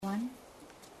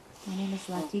My name is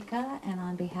Latika, and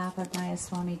on behalf of Maya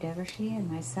Swami Devarshi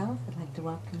and myself, I'd like to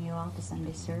welcome you all to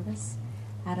Sunday service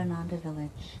at Ananda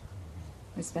Village.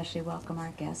 We especially welcome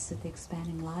our guests at the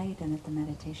Expanding Light and at the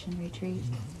Meditation Retreat,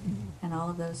 and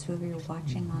all of those who are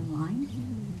watching online.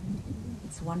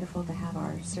 It's wonderful to have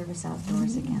our service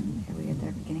outdoors again. Here we are at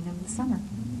the beginning of the summer.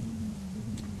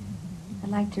 I'd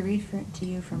like to read to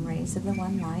you from Rays of the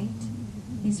One Light.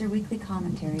 These are weekly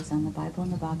commentaries on the Bible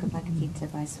and the Bhagavad Gita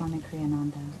by Swami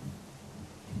Kriyananda.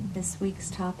 This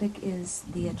week's topic is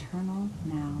the eternal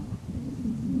now.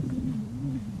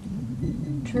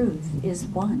 Truth is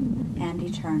one and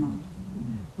eternal.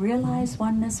 Realize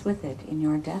oneness with it in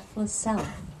your deathless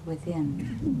self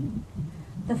within.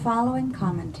 The following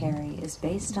commentary is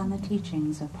based on the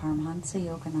teachings of Paramahansa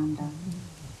Yogananda.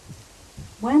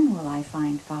 When will I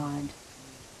find God?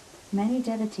 Many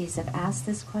devotees have asked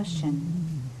this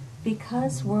question.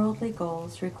 Because worldly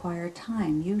goals require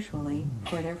time, usually,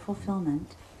 for their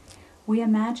fulfillment, we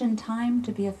imagine time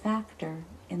to be a factor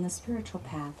in the spiritual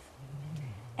path.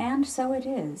 And so it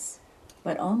is,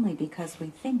 but only because we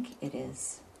think it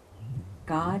is.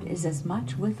 God is as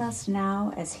much with us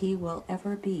now as He will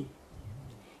ever be.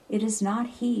 It is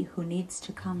not He who needs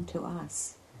to come to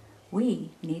us.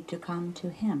 We need to come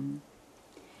to Him.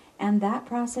 And that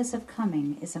process of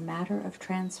coming is a matter of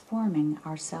transforming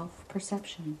our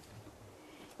self-perception.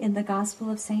 In the Gospel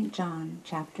of St. John,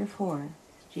 chapter 4,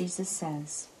 Jesus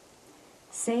says,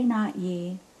 "Say not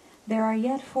ye, there are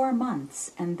yet 4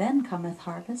 months, and then cometh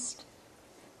harvest?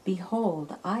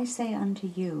 Behold, I say unto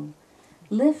you,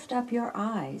 lift up your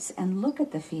eyes and look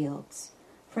at the fields,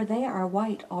 for they are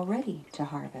white already to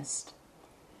harvest."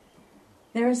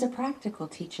 There is a practical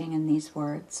teaching in these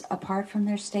words, apart from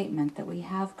their statement that we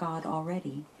have God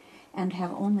already and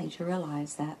have only to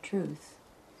realize that truth.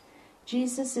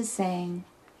 Jesus is saying,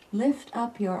 lift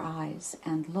up your eyes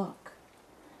and look.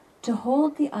 To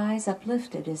hold the eyes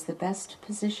uplifted is the best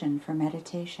position for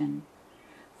meditation,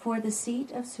 for the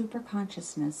seat of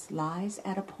superconsciousness lies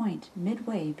at a point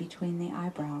midway between the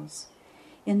eyebrows,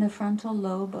 in the frontal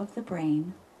lobe of the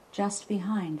brain, just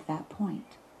behind that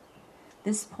point.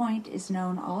 This point is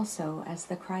known also as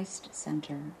the Christ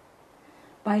Center.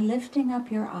 By lifting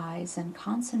up your eyes and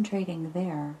concentrating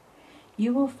there,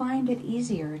 you will find it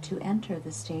easier to enter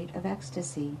the state of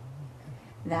ecstasy.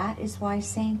 That is why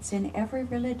saints in every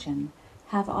religion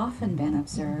have often been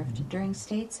observed during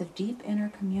states of deep inner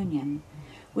communion,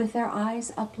 with their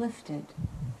eyes uplifted,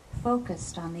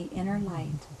 focused on the inner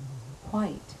light,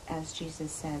 white, as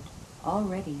Jesus said,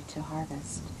 already to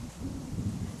harvest.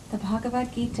 The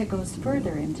Bhagavad Gita goes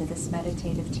further into this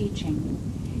meditative teaching.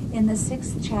 In the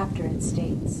 6th chapter it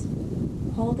states,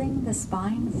 holding the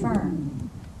spine firm,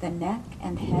 the neck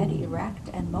and head erect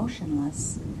and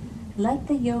motionless, let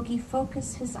the yogi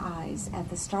focus his eyes at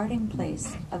the starting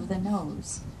place of the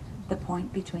nose, the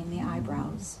point between the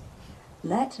eyebrows.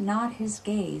 Let not his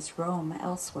gaze roam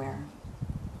elsewhere.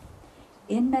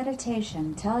 In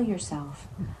meditation, tell yourself,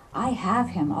 I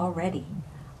have him already.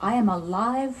 I am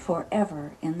alive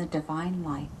forever in the divine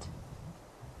light.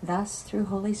 Thus, through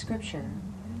Holy Scripture,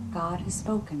 God has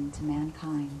spoken to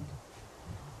mankind.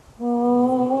 Om,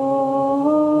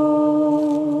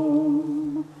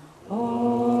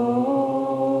 Om,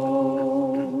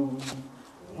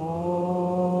 Om.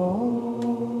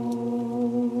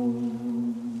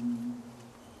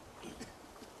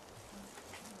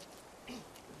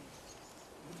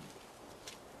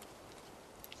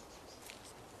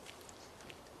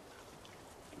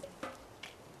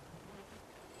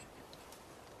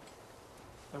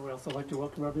 I would also like to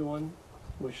welcome everyone,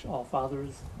 wish all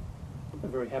fathers a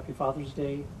very happy Father's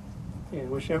Day, and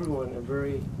wish everyone a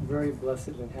very, very blessed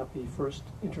and happy first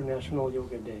International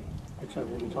Yoga Day, which I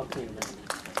will be talking about.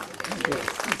 Yes,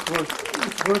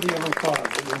 it's worthy of applause.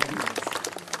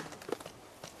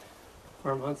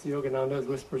 Paramahansa Yogananda's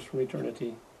Whispers from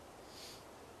Eternity.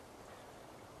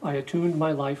 I attuned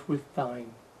my life with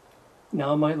thine.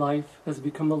 Now my life has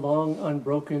become a long,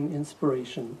 unbroken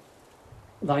inspiration.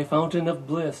 Thy fountain of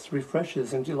bliss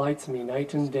refreshes and delights me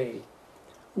night and day,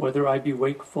 whether I be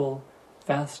wakeful,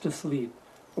 fast asleep,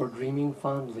 or dreaming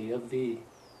fondly of thee.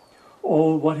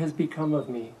 Oh, what has become of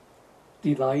me?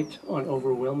 Delight on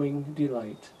overwhelming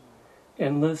delight.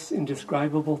 Endless,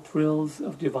 indescribable thrills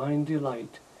of divine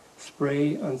delight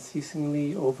spray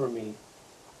unceasingly over me.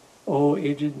 O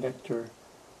aged nectar,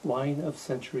 wine of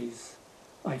centuries,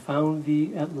 I found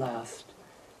thee at last,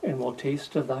 and will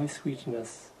taste of thy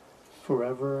sweetness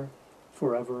forever,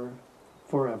 forever,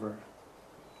 forever.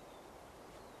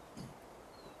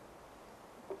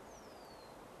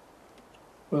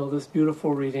 Well, this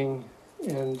beautiful reading,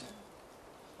 and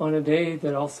on a day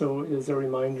that also is a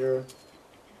reminder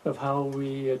of how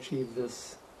we achieve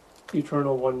this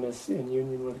eternal oneness in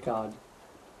union with God.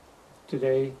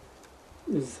 Today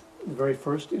is the very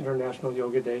first International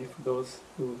Yoga Day. For those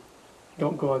who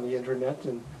don't go on the internet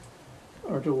and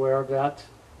aren't aware of that,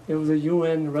 it was a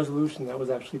UN resolution that was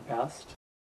actually passed.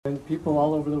 And people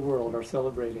all over the world are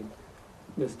celebrating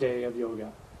this day of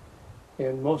yoga.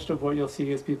 And most of what you'll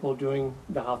see is people doing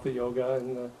the Hatha Yoga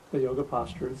and the yoga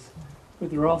postures.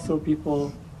 But there are also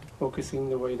people focusing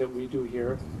the way that we do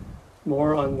here,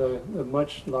 more on the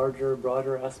much larger,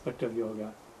 broader aspect of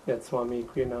yoga that Swami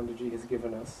Kriyanandaji has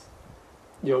given us.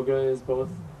 Yoga is both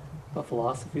a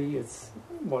philosophy, it's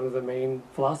one of the main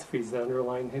philosophies that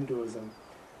underlie Hinduism.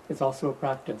 It's also a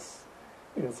practice,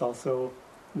 and it's also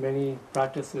many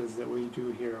practices that we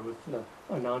do here with the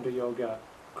Ananda Yoga,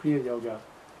 Kriya Yoga,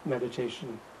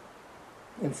 meditation.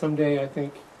 And someday I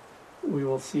think we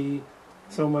will see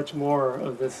so much more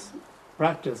of this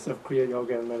practice of Kriya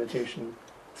Yoga and meditation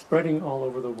spreading all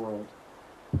over the world.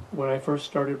 When I first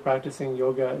started practicing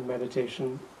yoga and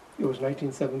meditation, it was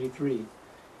 1973.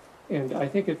 And I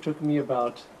think it took me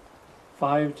about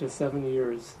 5 to 7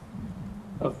 years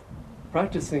of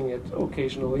practicing it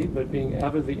occasionally, but being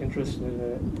avidly interested in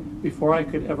it, before I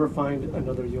could ever find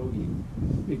another yogi.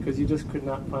 Because you just could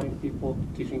not find people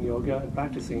teaching yoga and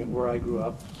practicing it where I grew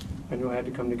up. I knew I had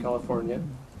to come to California,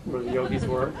 where the yogis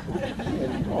were,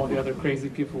 and all the other crazy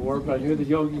people were, but I knew the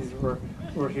yogis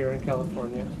were here in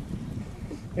California.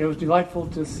 And it was delightful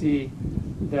to see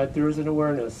that there is an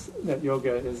awareness that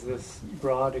yoga is this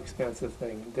broad, expansive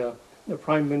thing. The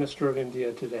Prime Minister of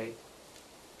India today,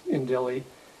 in Delhi,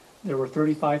 there were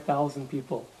 35,000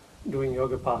 people doing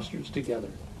yoga postures together.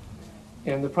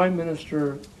 And the Prime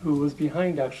Minister, who was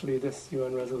behind actually this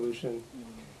UN resolution,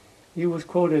 he was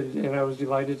quoted, and I was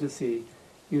delighted to see,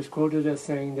 he was quoted as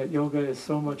saying that yoga is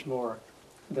so much more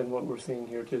than what we're seeing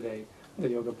here today, the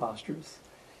yoga postures.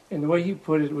 And the way he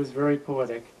put it was very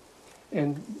poetic,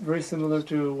 and very similar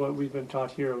to what we've been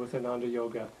taught here with Ananda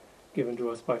Yoga, given to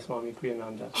us by Swami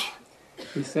Kriyananda.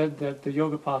 He said that the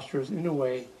yoga postures, in a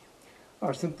way,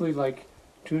 are simply like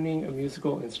tuning a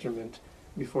musical instrument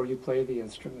before you play the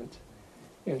instrument.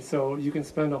 And so you can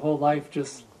spend a whole life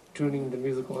just tuning the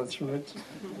musical instrument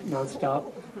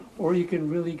nonstop, or you can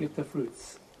really get the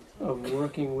fruits of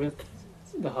working with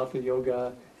the Hatha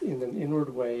Yoga in an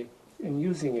inward way and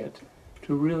using it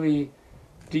to really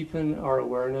deepen our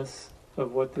awareness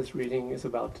of what this reading is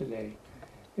about today.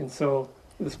 And so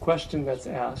this question that's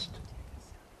asked,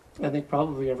 I think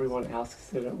probably everyone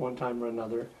asks it at one time or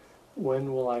another: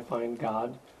 when will I find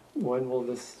God? When will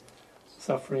this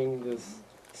suffering, this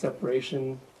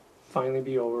separation finally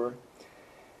be over?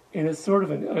 And it's sort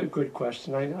of a good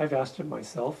question. I've asked it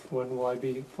myself: when will I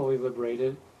be fully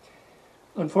liberated?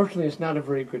 Unfortunately, it's not a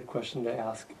very good question to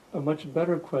ask. A much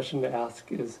better question to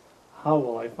ask is, how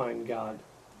will I find God?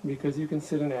 Because you can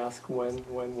sit and ask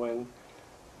when,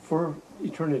 for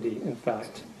eternity, in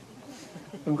fact.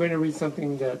 I'm going to read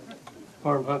something that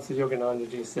Paramhansa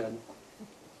Yoganandaji said.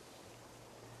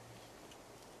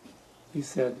 He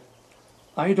said,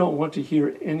 "I don't want to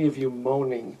hear any of you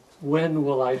moaning, 'When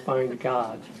will I find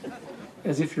God?'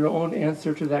 as if your own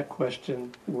answer to that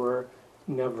question were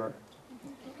never.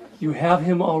 You have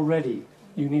him already.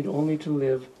 You need only to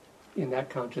live in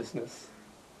that consciousness."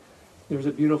 There's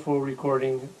a beautiful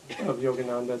recording of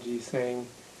Yoganandaji saying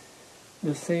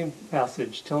the same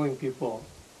passage, telling people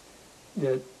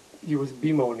that he was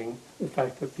bemoaning the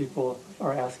fact that people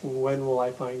are asking, when will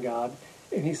I find God?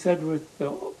 And he said with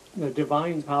the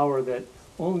divine power that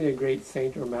only a great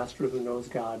saint or master who knows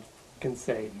God can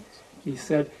say. He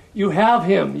said, you have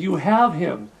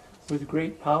him, with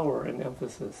great power and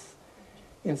emphasis.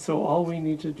 And so all we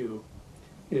need to do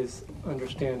is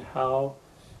understand how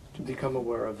to become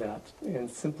aware of that.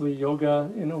 And simply yoga,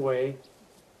 in a way,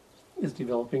 is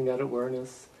developing that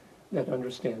awareness, that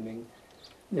understanding,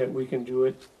 that we can do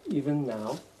it even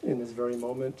now, in this very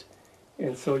moment.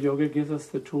 And so yoga gives us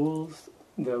the tools,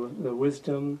 the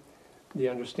wisdom, the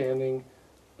understanding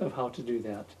of how to do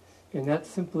that. And that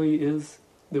simply is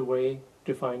the way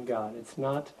to find God. It's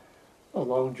not a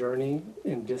long journey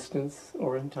in distance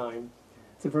or in time.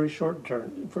 It's a very short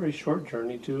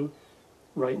journey to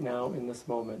right now in this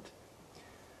moment.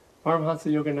 Paramhansa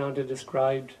Yogananda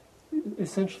described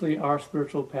essentially our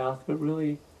spiritual path, but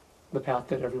really the path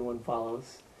that everyone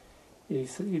follows. He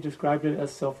described it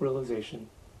as self-realization.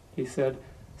 He said,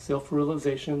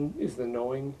 self-realization is the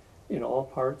knowing in all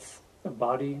parts of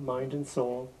body, mind, and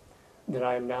soul that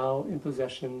I am now in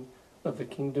possession of the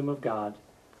kingdom of God.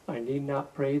 I need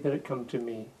not pray that it come to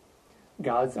me.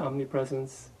 God's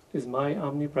omnipresence is my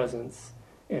omnipresence,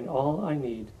 and all I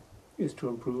need is to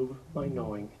improve my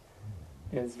knowing.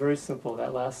 And it's very simple,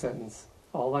 that last sentence.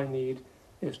 All I need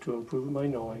is to improve my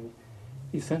knowing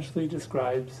essentially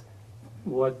describes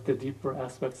what the deeper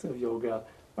aspects of yoga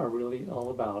are really all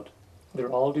about.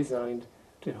 They're all designed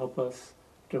to help us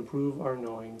to improve our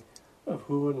knowing of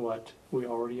who and what we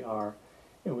already are.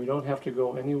 And we don't have to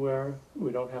go anywhere,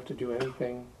 we don't have to do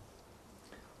anything.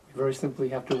 We very simply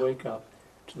have to wake up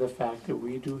to the fact that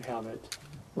we do have it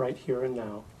right here and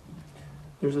now.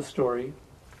 There's a story,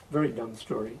 very dumb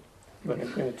story, but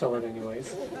I'm going to tell it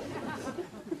anyways,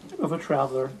 of a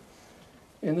traveler.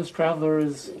 And this traveler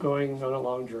is going on a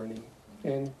long journey,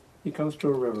 and he comes to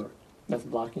a river that's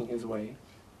blocking his way.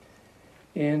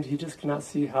 And he just cannot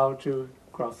see how to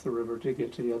cross the river to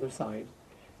get to the other side.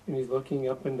 And he's looking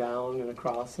up and down and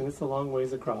across, and it's a long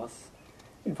ways across.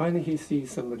 And finally he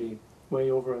sees somebody way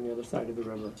over on the other side of the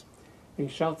river. And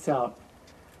he shouts out,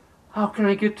 "How can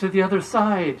I get to the other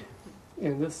side?"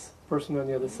 And this person on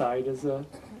the other side is a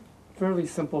fairly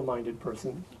simple-minded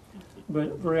person.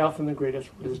 But very often the greatest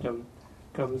wisdom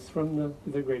comes from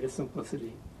the greatest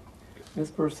simplicity. This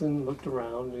person looked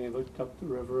around, and he looked up the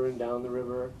river and down the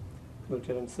river, looked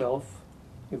at himself,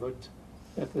 he looked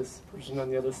at this person on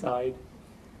the other side.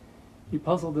 He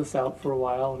puzzled this out for a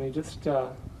while, and he just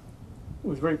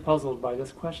was very puzzled by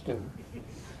this question.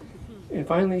 And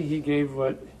finally he gave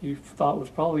what he thought was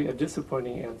probably a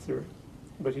disappointing answer,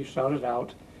 but he shouted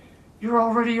out, "You're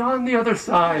already on the other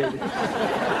side!"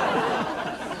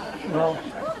 Well,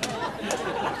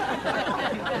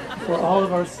 for all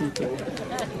of our seeking,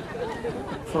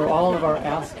 for all of our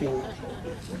asking,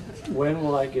 when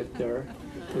will I get there?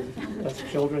 As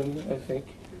children, I think,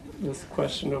 this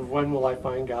question of when will I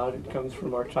find God, it comes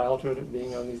from our childhood of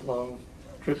being on these long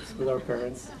trips with our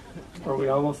parents. Are we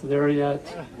almost there yet?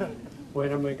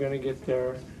 When am I going to get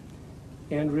there?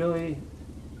 And really,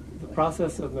 the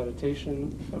process of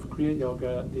meditation, of Kriya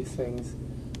Yoga, these things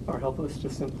are help us to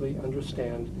simply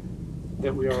understand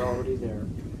that we are already there.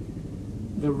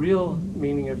 The real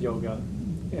meaning of yoga,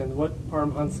 and what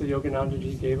Paramhansa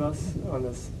Yoganandaji gave us on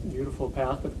this beautiful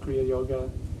path of Kriya Yoga,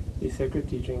 these sacred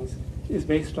teachings, is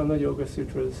based on the Yoga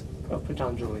Sutras of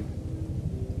Patanjali.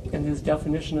 And his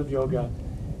definition of yoga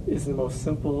is the most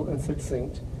simple and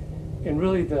succinct, and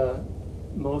really the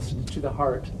most to the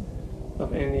heart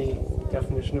of any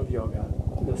definition of yoga.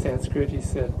 In the Sanskrit, he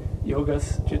said,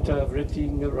 "Yogas citta vritti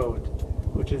nirod,"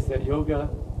 which is that yoga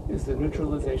is the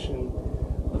neutralization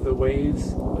of the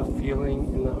waves of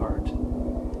feeling in the heart.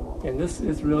 And this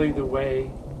is really the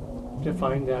way to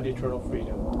find that eternal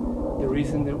freedom. The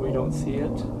reason that we don't see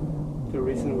it, the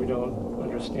reason we don't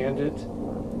understand it,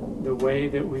 the way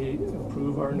that we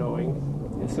improve our knowing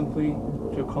is simply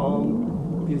to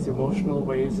calm these emotional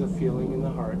waves of feeling in the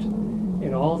heart.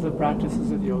 In all the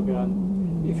practices of yoga,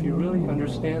 if you really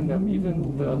understand them,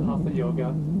 even the Hatha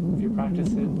Yoga, if you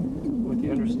practice it with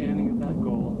the understanding of that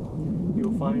goal,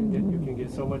 you'll find that you can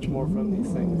get so much more from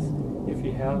these things if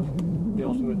you have the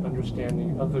ultimate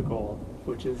understanding of the goal,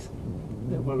 which is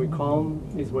that when we calm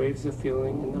these waves of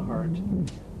feeling in the heart,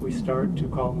 we start to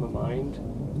calm the mind,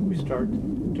 we start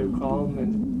to calm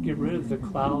and get rid of the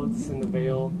clouds and the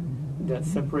veil that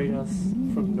separate us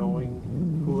from knowing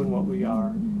who and what we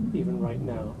are, even right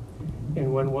now.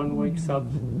 And when one wakes up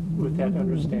with that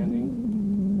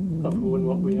understanding of who and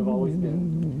what we have always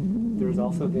been, there's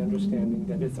also the understanding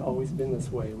that it's always been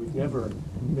this way. We've never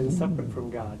been separate from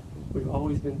God. We've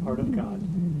always been part of God.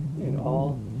 And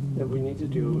all that we need to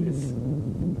do is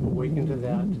awaken to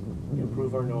that,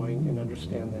 improve our knowing, and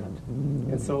understand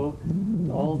that. And so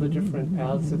all the different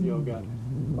paths of yoga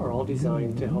are all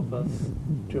designed to help us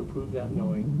to improve that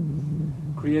knowing.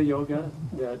 Kriya Yoga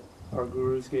that our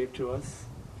gurus gave to us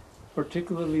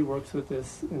particularly works with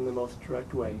this in the most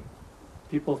direct way.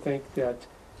 People think that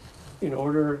in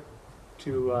order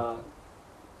to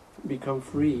become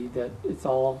free, that it's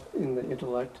all in the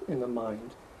intellect and the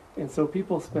mind. And so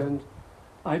people spend,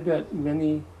 I bet,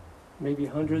 many, maybe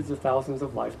hundreds of thousands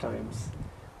of lifetimes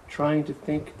trying to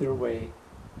think their way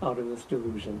out of this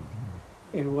delusion.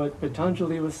 And what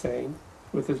Patanjali was saying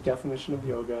with his definition of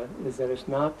yoga is that it's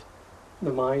not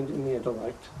the mind and the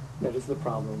intellect that is the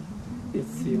problem.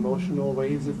 It's the emotional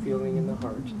waves of feeling in the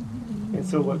heart. And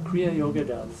so what Kriya Yoga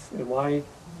does, and why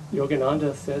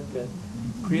Yogananda said that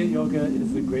Kriya Yoga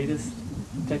is the greatest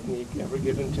technique ever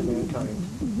given to mankind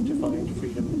to find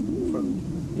freedom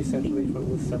from, essentially,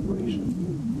 from this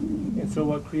separation. And so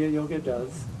what Kriya Yoga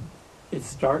does, it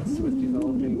starts with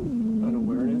developing an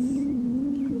awareness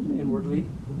inwardly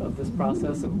of this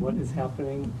process of what is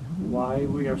happening, why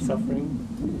we are suffering.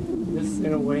 This,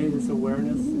 in a way, this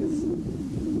awareness is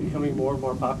becoming more and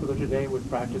more popular today with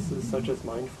practices such as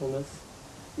mindfulness,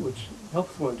 which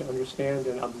helps one to understand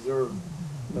and observe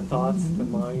the thoughts, the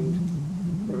mind,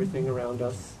 everything around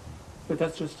us. But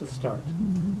that's just a start.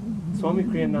 Swami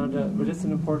Kriyananda, but it's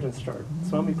an important start.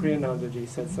 Swami Kriyanandaji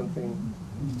said something,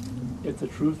 it's a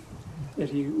truth that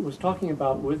he was talking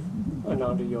about with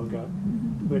Ananda Yoga,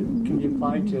 but it can be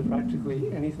applied to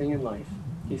practically anything in life.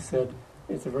 He said,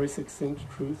 it's a very succinct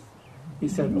truth. He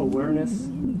said, awareness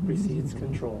precedes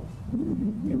control.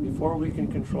 And before we can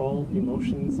control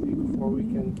emotions, before we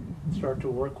can start to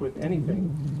work with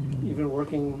anything, even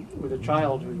working with a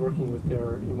child who's working with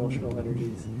their emotional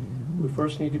energies, we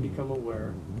first need to become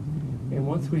aware. And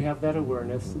once we have that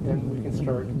awareness, then we can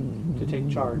start to take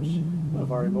charge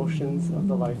of our emotions, of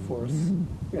the life force.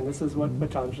 And this is what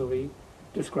Patanjali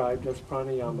described as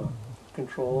pranayama,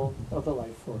 control of the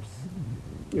life force.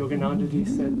 Yoganandaji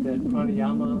said that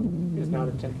pranayama is not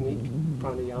a technique,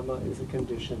 pranayama is a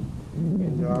condition.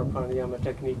 And there are pranayama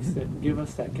techniques that give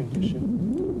us that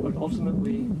condition. But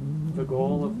ultimately, the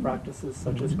goal of practices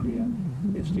such as Kriya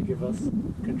is to give us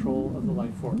control of the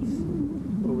life force.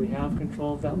 When we have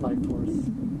control of that life force,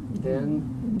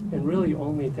 then, and really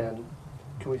only then,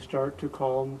 can we start to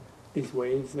calm these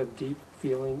waves of deep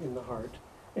feeling in the heart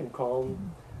and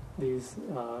calm these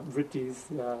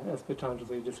vrittis, as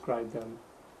Patanjali described them.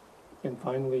 And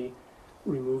finally,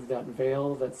 remove that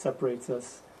veil that separates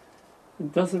us.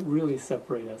 It doesn't really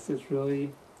separate us. It's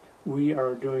really, we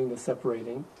are doing the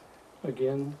separating.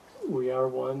 Again, we are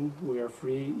one. We are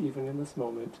free even in this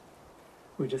moment.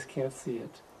 We just can't see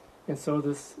it. And so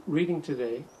this reading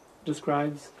today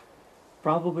describes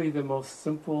probably the most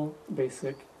simple,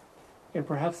 basic, and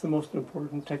perhaps the most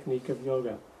important technique of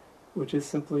yoga, which is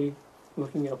simply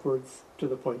looking upwards to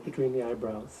the point between the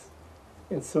eyebrows.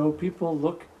 And so people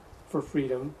look for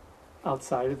freedom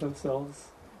outside of themselves.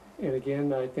 And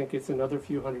again, I think it's another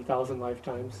few 100,000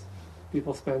 lifetimes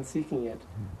people spend seeking it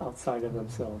outside of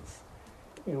themselves.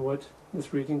 And what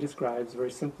this reading describes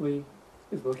very simply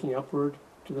is looking upward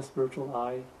to the spiritual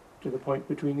eye, to the point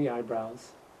between the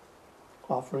eyebrows,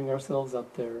 offering ourselves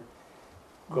up there,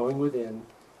 going within,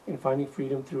 and finding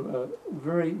freedom through a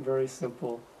very, very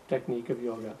simple technique of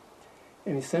yoga.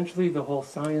 And essentially the whole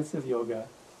science of yoga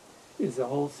is a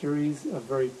whole series of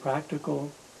very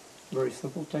practical, very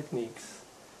simple techniques,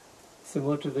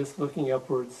 similar to this looking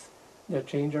upwards, that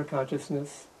change our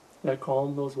consciousness, that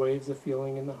calm those waves of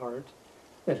feeling in the heart,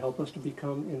 that help us to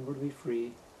become inwardly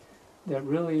free, that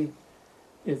really,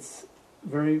 it's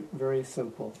very, very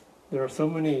simple. There are so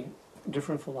many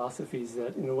different philosophies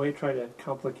that in a way try to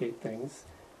complicate things,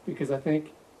 because I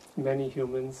think many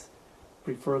humans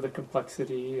prefer the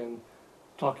complexity and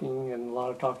talking, and a lot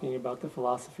of talking about the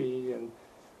philosophy and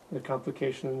the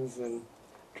complications and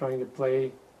trying to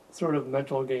play sort of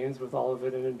mental games with all of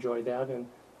it and enjoy that. And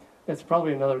it's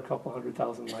probably another couple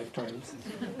 100,000 lifetimes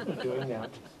of doing that.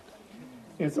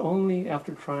 It's only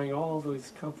after trying all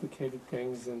these complicated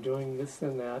things and doing this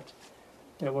and that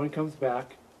one comes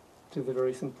back to the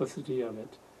very simplicity of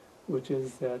it, which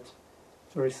is that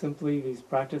very simply these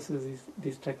practices,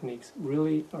 these techniques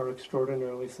really are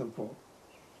extraordinarily simple.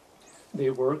 They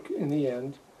work in the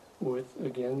end with,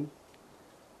 again,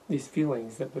 these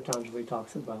feelings that Patanjali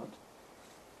talks about.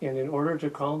 And in order to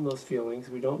calm those feelings,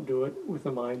 we don't do it with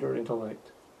the mind or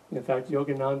intellect. In fact,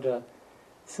 Yogananda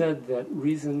said that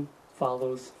reason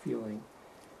follows feeling.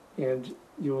 And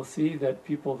you will see that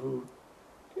people who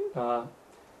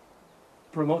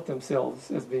promote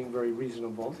themselves as being very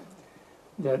reasonable,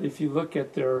 that if you look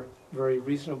at their very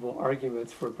reasonable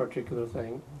arguments for a particular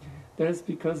thing, that it's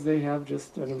because they have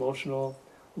just an emotional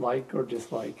like or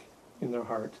dislike in their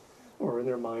heart or in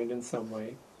their mind in some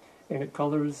way, and it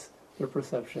colors their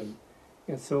perception.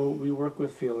 And so we work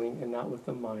with feeling and not with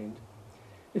the mind.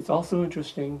 It's also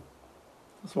interesting,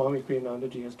 Swami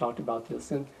Kriyanandaji has talked about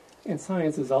this, and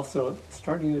science is also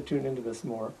starting to tune into this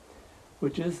more,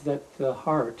 which is that the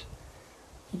heart,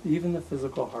 even the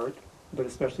physical heart, but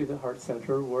especially the heart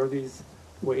center, where these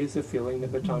waves of feeling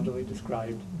that Patanjali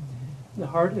described, the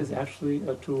heart is actually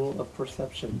a tool of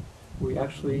perception. We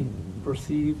actually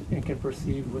perceive and can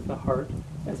perceive with the heart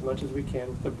as much as we can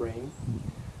with the brain.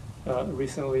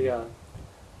 Recently, an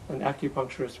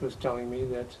acupuncturist was telling me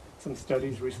that some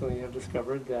studies recently have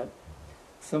discovered that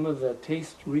some of the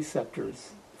taste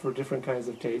receptors for different kinds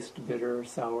of taste, bitter,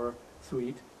 sour,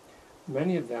 sweet,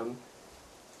 many of them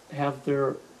have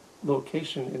their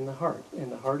location in the heart,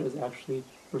 and the heart is actually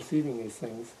perceiving these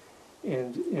things.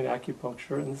 And in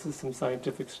acupuncture, and this is some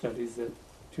scientific studies that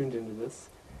tuned into this,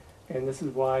 and this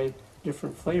is why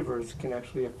different flavors can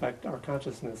actually affect our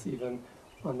consciousness even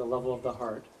on the level of the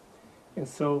heart. And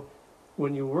so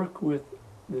when you work with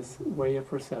this way of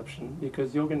perception,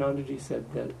 because Yoganandaji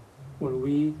said that when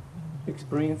we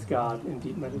experience God in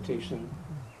deep meditation,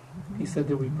 He said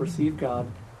that we perceive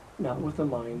God not with the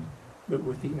mind, but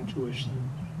with the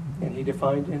intuition. And he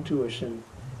defined intuition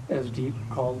as deep,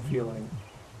 calm feeling.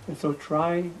 And so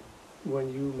try,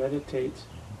 when you meditate,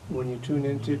 when you tune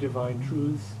into divine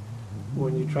truths,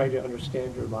 when you try to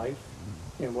understand your life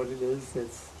and what it is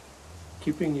that's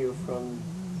keeping you from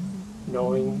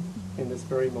knowing in this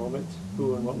very moment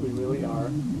who and what we really are,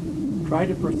 try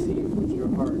to perceive with your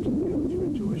heart and with your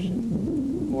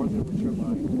intuition more than with your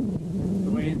mind.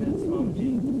 The way that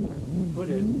Swamiji put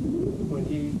it when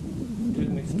he did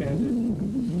an expanded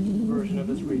version of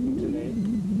his reading today,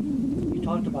 he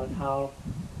talked about how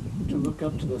to look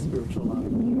up to the spiritual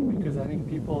eye, because I think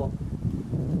people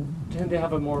tend to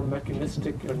have a more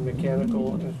mechanistic and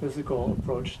mechanical and physical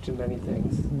approach to many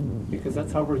things, because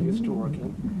that's how we're used to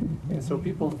working. And so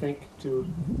people think to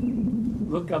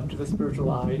look up to the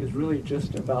spiritual eye is really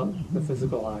just about the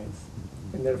physical eyes,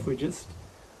 and that if we just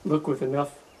look with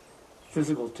enough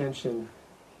physical tension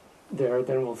there,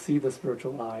 then we'll see the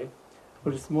spiritual eye.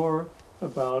 But it's more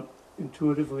about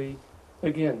intuitively,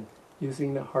 again,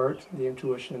 using the heart, the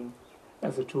intuition,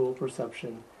 as a tool of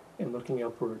perception and looking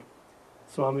upward.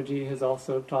 Swamiji has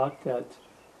also taught that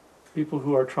people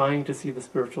who are trying to see the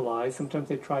spiritual eye, sometimes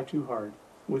they try too hard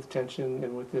with tension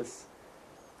and with this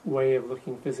way of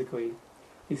looking physically.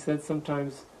 He said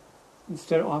sometimes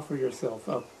instead offer yourself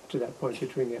up to that point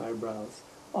between the eyebrows.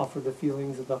 Offer the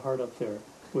feelings of the heart up there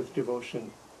with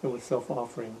devotion and with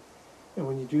self-offering. And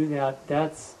when you do that,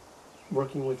 that's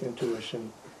working with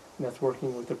intuition, and that's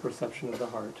working with the perception of the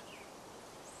heart.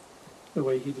 The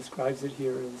way he describes it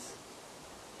here is,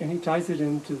 and he ties it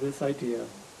into this idea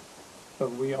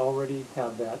of we already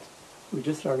have that. We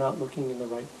just are not looking in the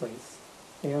right place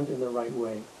and in the right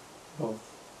way,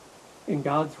 both. In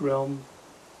God's realm,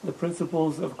 the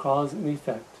principles of cause and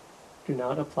effect do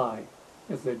not apply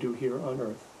as they do here on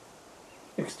earth.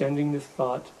 Extending this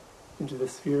thought into the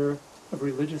sphere of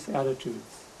religious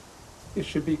attitudes, it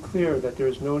should be clear that there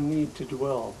is no need to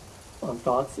dwell on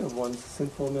thoughts of one's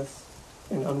sinfulness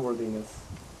and unworthiness,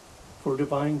 for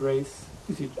divine grace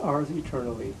is ours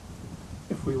eternally,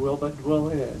 if we will but dwell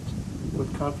in it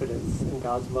with confidence in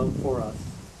God's love for us.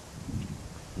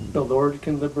 The Lord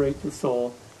can liberate the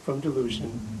soul from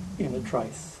delusion in a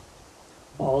trice.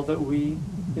 All that we,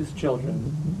 his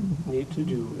children, need to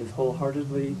do is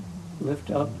wholeheartedly lift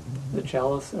up the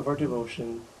chalice of our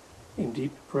devotion in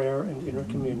deep prayer and inner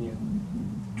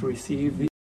communion to receive the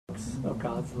effects of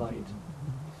God's light.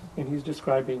 And he's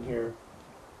describing here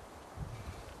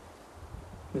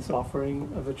this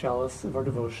offering of the chalice of our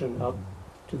devotion up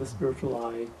to the spiritual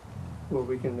eye, where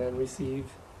we can then receive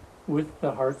with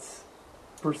the heart's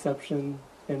perception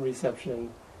and reception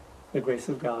the grace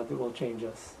of God that will change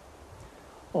us.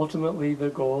 Ultimately, the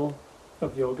goal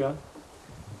of yoga,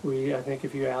 I think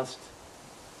if you asked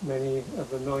many of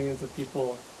the millions of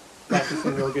people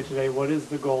practicing yoga today, what is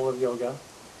the goal of yoga?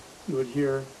 You would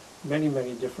hear many,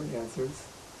 many different answers.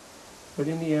 But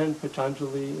in the end,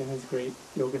 Patanjali, in his great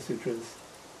Yoga Sutras,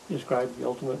 describes the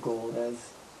ultimate goal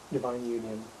as divine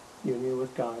union, union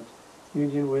with God,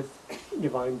 union with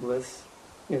divine bliss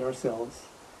in ourselves.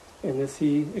 And this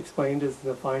he explained as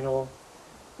the final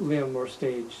limb or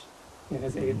stage in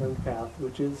his eight-limbed path,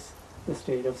 which is the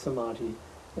state of samadhi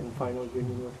and final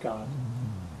union with God.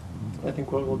 I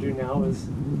think what we'll do now is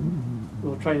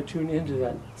we'll try to tune into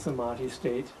that samadhi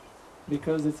state,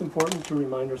 because it's important to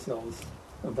remind ourselves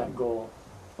of that goal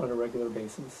on a regular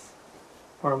basis.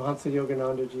 Paramahansa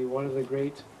Yoganandaji, one of the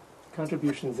great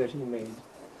contributions that he made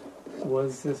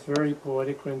was this very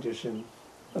poetic rendition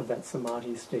of that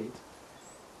samadhi state.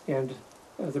 And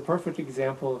as a perfect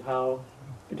example of how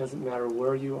it doesn't matter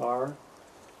where you are,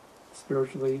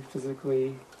 spiritually,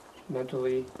 physically,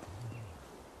 mentally,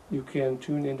 you can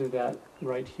tune into that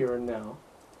right here and now.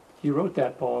 He wrote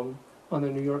that poem on the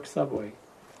New York subway.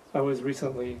 I was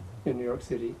recently in New York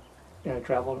City, and I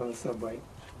traveled on the subway.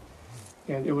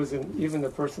 And it was even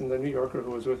the New Yorker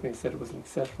who was with me said it was an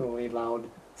exceptionally loud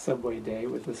subway day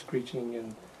with the screeching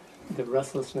and the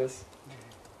restlessness.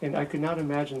 And I could not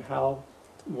imagine how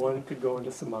one could go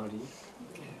into samadhi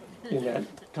in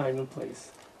that time and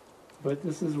place. But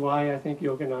this is why I think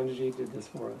Yoganandaji did this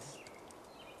for us.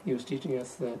 He was teaching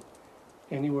us that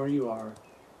anywhere you are,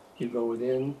 you go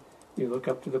within, you look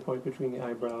up to the point between the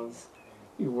eyebrows,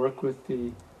 you work with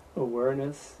the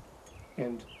awareness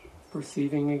and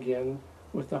perceiving again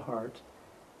with the heart,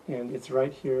 and it's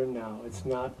right here and now. It's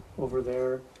not over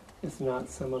there, it's not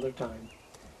some other time.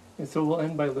 And so we'll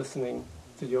end by listening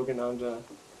to Yogananda,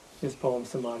 his poem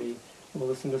Samadhi. We'll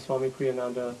listen to Swami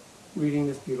Kriyananda reading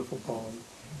this beautiful poem.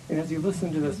 And as you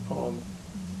listen to this poem,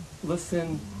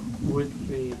 listen with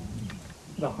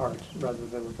the heart rather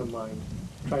than with the mind.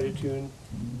 try to tune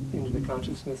into the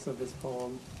consciousness of this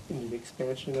poem, into the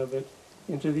expansion of it,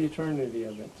 into the eternity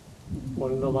of it.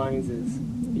 One of the lines is,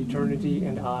 eternity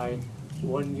and I,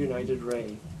 one united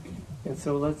ray. And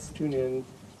so let's tune in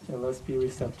and let's be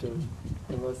receptive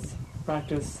and let's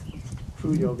practice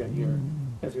true yoga here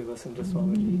as we listen to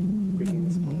Swamiji reading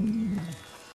this poem.